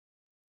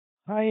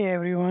Hi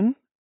everyone.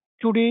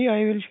 Today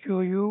I will show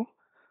you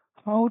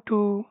how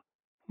to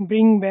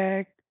bring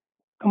back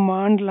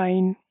command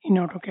line in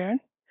AutoCAD.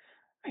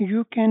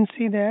 You can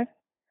see that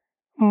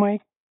my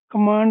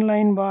command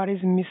line bar is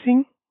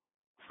missing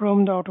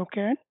from the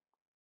AutoCAD.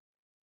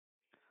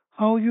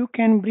 How you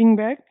can bring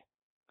back?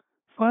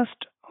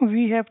 First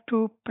we have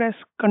to press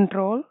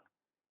Control,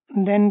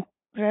 then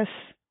press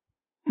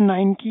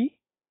 9 key.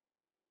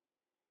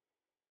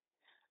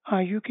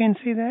 You can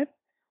see that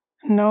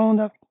now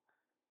the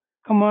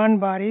command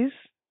bar is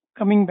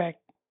coming back.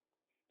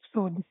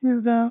 So this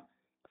is the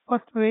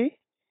first way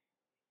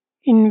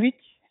in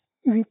which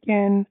we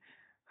can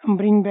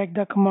bring back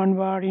the command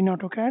bar in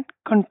AutoCAD.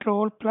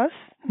 Control plus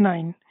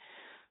 9.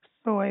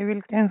 So I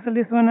will cancel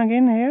this one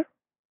again here.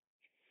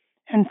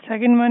 And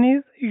second one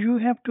is you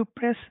have to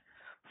press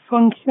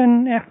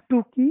function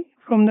F2 key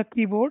from the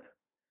keyboard.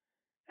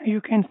 You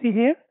can see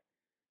here.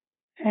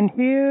 And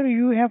here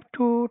you have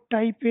to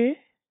type a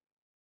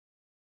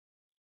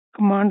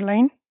command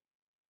line.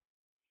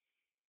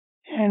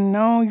 And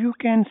now you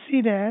can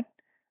see that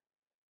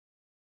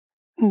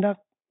the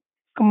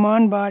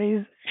command bar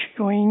is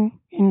showing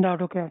in the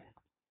AutoCAD.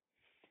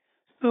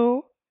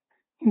 So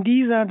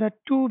these are the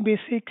two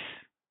basics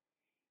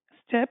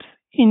steps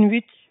in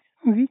which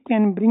we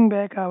can bring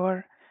back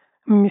our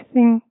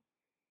missing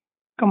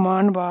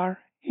command bar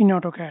in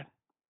AutoCAD.